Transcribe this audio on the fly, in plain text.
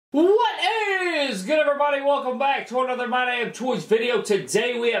What is good, everybody? Welcome back to another My Damn Toys video.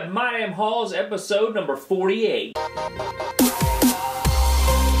 Today we have My Damn Hauls episode number 48.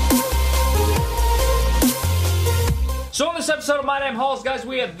 So on this episode of My Damn Hauls, guys,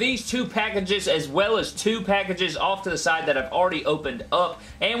 we have these two packages as well as two packages off to the side that I've already opened up,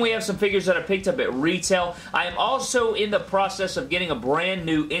 and we have some figures that I picked up at retail. I am also in the process of getting a brand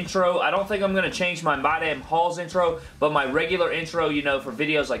new intro. I don't think I'm going to change my My Damn Hauls intro, but my regular intro, you know, for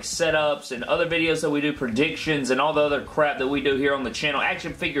videos like setups and other videos that we do, predictions and all the other crap that we do here on the channel,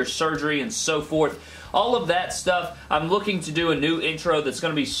 action figure surgery and so forth. All of that stuff, I'm looking to do a new intro that's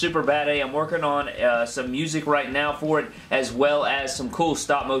going to be super bad. I'm working on some music right now for it, as well as some cool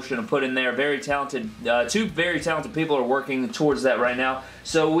stop motion to put in there. Very talented, two very talented people are working towards that right now.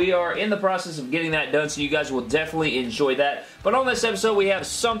 So we are in the process of getting that done, so you guys will definitely enjoy that. But on this episode, we have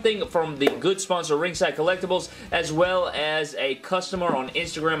something from the good sponsor Ringside Collectibles, as well as a customer on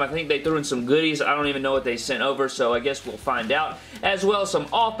Instagram. I think they threw in some goodies. I don't even know what they sent over, so I guess we'll find out. As well as some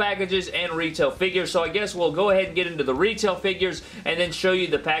off packages and retail figures. So I guess we'll go ahead and get into the retail figures and then show you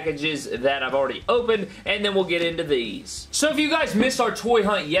the packages that I've already opened, and then we'll get into these. So if you guys missed our toy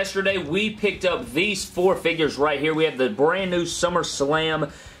hunt yesterday, we picked up these four figures right here. We have the brand new SummerSlam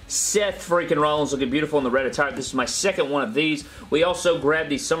Seth freaking Rollins, looking beautiful in the red attire. This is my second one of these. We also grabbed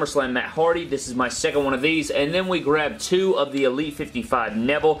the SummerSlam Matt Hardy. This is my second one of these. And then we grabbed two of the Elite 55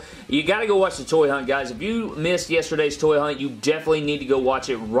 Neville. You gotta go watch the toy hunt, guys. If you missed yesterday's toy hunt, you definitely need to go watch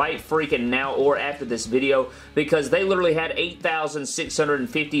it right freaking now or after this video, because they literally had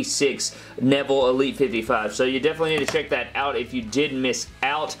 8,656 Neville Elite 55. So you definitely need to check that out if you did miss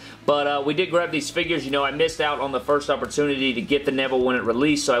out. But we did grab these figures. You know, I missed out on the first opportunity to get the Neville when it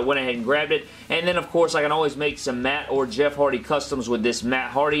released, so I went ahead and grabbed it. And then, of course, I can always make some Matt or Jeff Hardy customs with this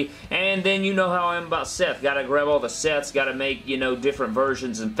Matt Hardy. And then you know how I am about Seth. Gotta grab all the Seths, gotta make, you know, different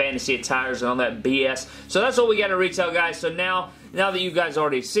versions and fantasy attires and all that BS. So that's what we got to retail, guys. So now that you guys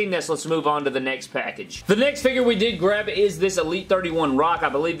already seen this, let's move on to the next package. The next figure we did grab is this Elite 31 Rock. I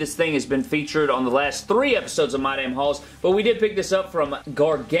believe this thing has been featured on the last 3 episodes of My Damn Hauls, but we did pick this up from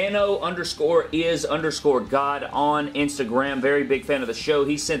Gargano_is_God on Instagram. Very big fan of the show.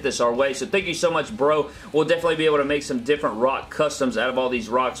 He sent this our way, so thank you so much, bro. We'll definitely be able to make some different rock customs out of all these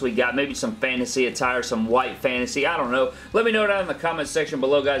rocks we got. Maybe some fantasy attire, some white fantasy. I don't know. Let me know down in the comments section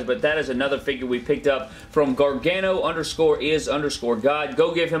below, guys, but that is another figure we picked up from Gargano_is_God.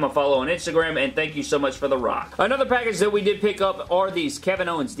 Go give him a follow on Instagram, and thank you so much for the rock. Another package that we did pick up are these Kevin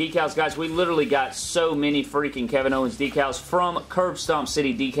Owens decals, guys. We literally got so many freaking Kevin Owens decals from Curb Stomp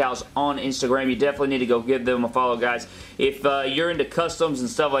City Decals on Instagram. You definitely need to go give them a follow, guys. If you're into customs and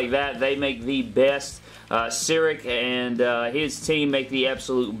stuff like that, they make the best. Cyric and his team make the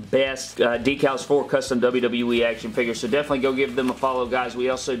absolute best decals for custom WWE action figures, so definitely go give them a follow, guys. We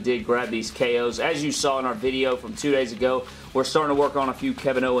also did grab these KOs. As you saw in our video from 2 days ago, we're starting to work on a few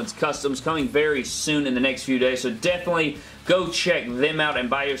Kevin Owens customs coming very soon in the next few days, so definitely go check them out and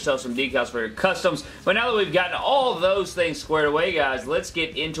buy yourself some decals for your customs. But now that we've gotten all those things squared away, guys, let's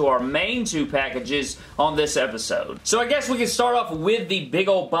get into our main two packages on this episode. So I guess we can start off with the big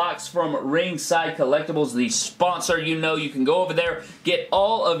old box from Ringside Collectibles, the sponsor. You know, you can go over there, get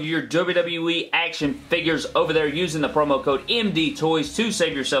all of your WWE action figures over there using the promo code MDTOYS to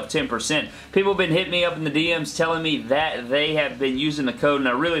save yourself 10%. People have been hitting me up in the DMs telling me that they have been using the code, and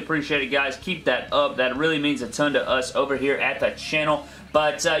I really appreciate it, guys. Keep that up. That really means a ton to us over here at the channel.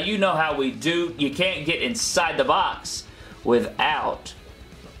 But you know how we do. You can't get inside the box without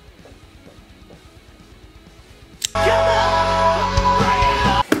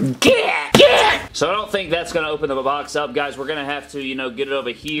get. So I don't think that's going to open the box up, guys. We're going to have to, you know, get it over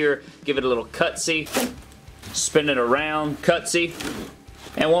here, give it a little cutsy, spin it around, cutsy,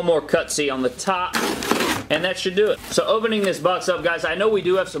 and one more cutsy on the top. And that should do it. So opening this box up, guys, I know we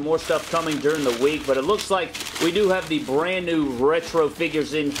do have some more stuff coming during the week, but it looks like we do have the brand new retro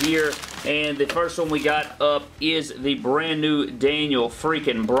figures in here. And the first one we got up is the brand new Daniel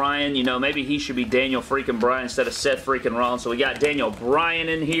freaking Bryan. You know, maybe he should be Daniel freaking Bryan instead of Seth freaking Rollins. So we got Daniel Bryan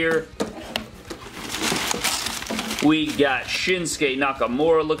in here. We got Shinsuke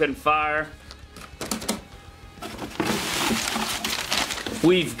Nakamura looking fire.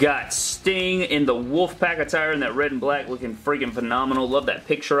 We've got Sting in the Wolfpack attire in that red and black, looking freaking phenomenal. Love that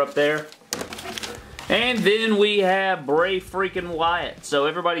picture up there. And then we have Bray freaking Wyatt. So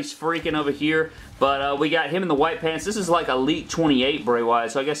everybody's freaking over here. But we got him in the white pants. This is like Elite 28 Bray Wyatt,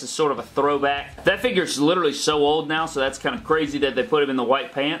 so I guess it's sort of a throwback. That figure's literally so old now, so that's kind of crazy that they put him in the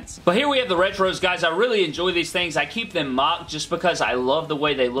white pants. But here we have the retros, guys. I really enjoy these things. I keep them mocked just because I love the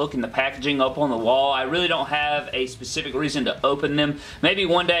way they look in the packaging up on the wall. I really don't have a specific reason to open them. Maybe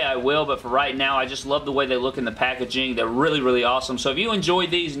one day I will, but for right now, I just love the way they look in the packaging. They're really, really awesome. So if you enjoyed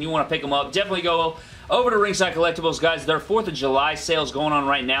these and you want to pick them up, definitely go over to Ringside Collectibles, guys. Their 4th of July sale's going on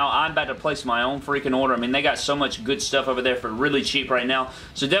right now. I'm about to place my own freaking order. I mean, they got so much good stuff over there for really cheap right now.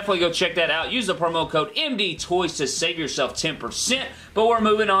 So definitely go check that out. Use the promo code MDTOYS to save yourself 10%. But we're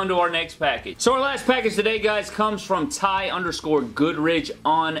moving on to our next package. So our last package today, guys, comes from Ty_Goodridge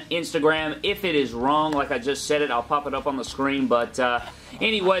on Instagram. If it is wrong, like I just said it, I'll pop it up on the screen. But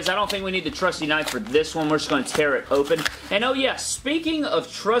anyways, I don't think we need the trusty knife for this one. We're just going to tear it open. And oh yeah, speaking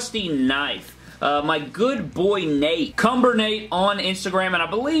of trusty knife, my good boy Nate, Cumber Nate on Instagram, and I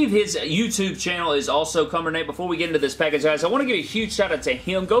believe his YouTube channel is also Cumber Nate. Before we get into this package, guys, I want to give a huge shout out to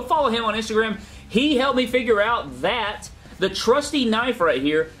him. Go follow him on Instagram. He helped me figure out that the trusty knife right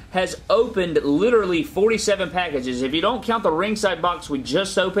here has opened literally 47 packages. If you don't count the ringside box we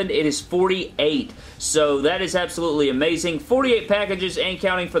just opened, it is 48. So that is absolutely amazing. 48 packages and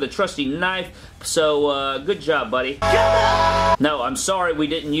counting for the trusty knife. So good job, buddy. No, I'm sorry we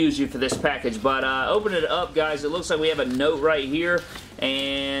didn't use you for this package, but open it up, guys. It looks like we have a note right here,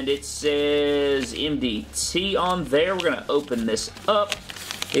 and it says MDT on there. We're going to open this up.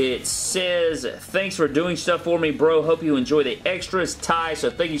 It says, thanks for doing stuff for me, bro. Hope you enjoy the extras, Ty. So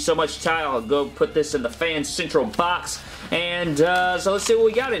thank you so much, Ty. I'll go put this in the Fan Central box. And so let's see what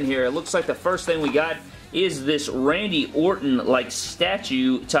we got in here. It looks like the first thing we got is this Randy Orton like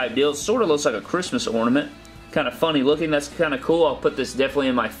statue type deal. It sort of looks like a Christmas ornament. Kind of funny looking. That's kind of cool. I'll put this definitely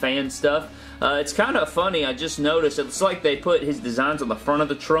in my fan stuff. It's kind of funny. I just noticed it's like they put his designs on the front of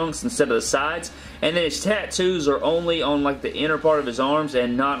the trunks instead of the sides, and then his tattoos are only on like the inner part of his arms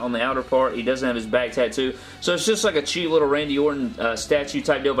and not on the outer part. He doesn't have his back tattoo, so it's just like a cheap little Randy Orton statue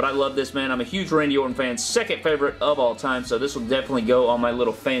type deal. But I love this, man. I'm a huge Randy Orton fan, second favorite of all time, so this will definitely go on my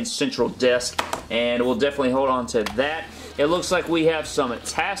little Fan Central desk, and we'll definitely hold on to that. It looks like we have some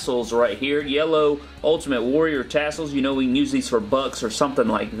tassels right here. Yellow Ultimate Warrior tassels. You know, we can use these for bucks or something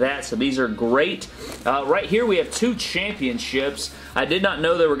like that. So these are great. Right here we have 2 championships. I did not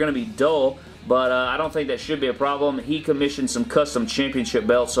know they were going to be dull, but I don't think that should be a problem. He commissioned some custom championship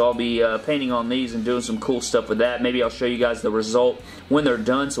belts, so I'll be painting on these and doing some cool stuff with that. Maybe I'll show you guys the result when they're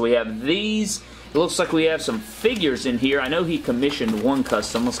done. So we have these. It looks like we have some figures in here. I know he commissioned one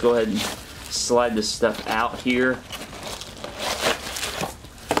custom. Let's go ahead and slide this stuff out here.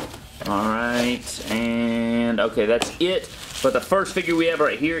 Alright, and okay, that's it. But the first figure we have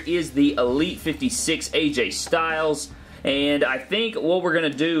right here is the Elite 56 AJ Styles. And I think what we're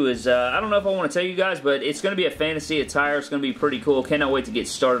going to do is, I don't know if I want to tell you guys, but it's going to be a fantasy attire. It's going to be pretty cool. Cannot wait to get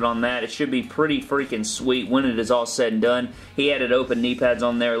started on that. It should be pretty freaking sweet when it is all said and done. He added open knee pads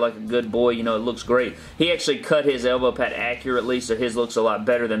on there like a good boy. You know, it looks great. He actually cut his elbow pad accurately, so his looks a lot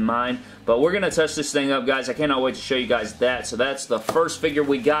better than mine. But we're going to touch this thing up, guys. I cannot wait to show you guys that. So that's the first figure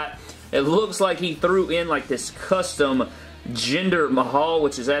we got. It looks like he threw in like this custom Jinder Mahal,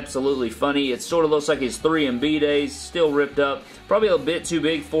 which is absolutely funny. It sort of looks like his 3MB days, still ripped up. Probably a bit too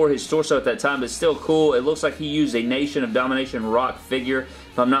big for his torso at that time, but still cool. It looks like he used a Nation of Domination Rock figure.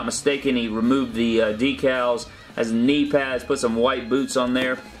 If I'm not mistaken, he removed the decals, has knee pads, put some white boots on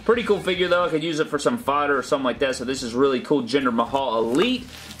there. Pretty cool figure though. I could use it for some fodder or something like that, so this is really cool. Jinder Mahal Elite.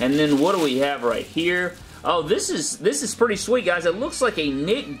 And then what do we have right here? Oh, this is pretty sweet, guys. It looks like a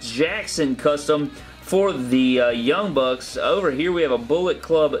Nick Jackson custom for the Young Bucks. Over here we have a Bullet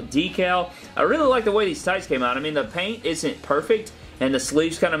Club decal. I really like the way these tights came out. I mean, the paint isn't perfect, and the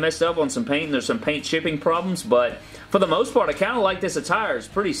sleeves kind of messed up on some paint, and there's some paint chipping problems, but for the most part, I kind of like this attire. It's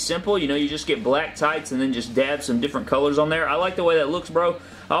pretty simple. You know, you just get black tights and then just dab some different colors on there. I like the way that looks, bro.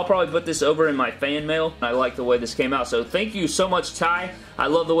 I'll probably put this over in my fan mail. I like the way this came out. So thank you so much, Ty. I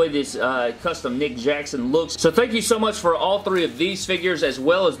love the way this custom Nick Jackson looks. So thank you so much for all 3 of these figures as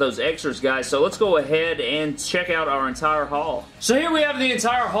well as those extras, guys. So let's go ahead and check out our entire haul. So here we have the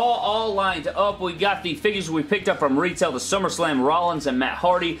entire haul all lined up. We got the figures we picked up from retail, the SummerSlam Rollins and Matt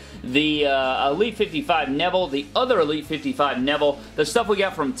Hardy, the Elite 55 Neville, the other Elite 55 Neville, the stuff we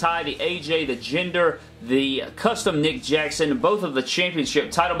got from Ty, the AJ, the Jinder, the custom Nick Jackson, both of the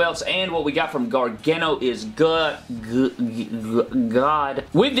championship title belts, and what we got from Gargano is God.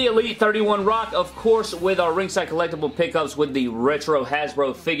 With the Elite 31 Rock, of course, with our ringside collectible pickups with the retro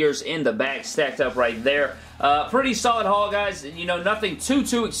Hasbro figures in the back stacked up right there. Pretty solid haul, guys. You know, nothing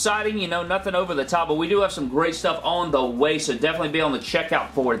too exciting, you know, nothing over the top, but we do have some great stuff on the way, so definitely be on the checkout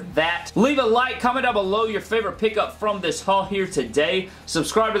for that. Leave a like, comment down below your favorite pickup from this haul here today.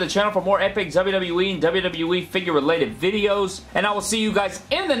 Subscribe to the channel for more epic WWE and WWE figure related videos, and I will see you guys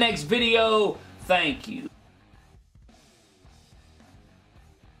in the next video. Thank you.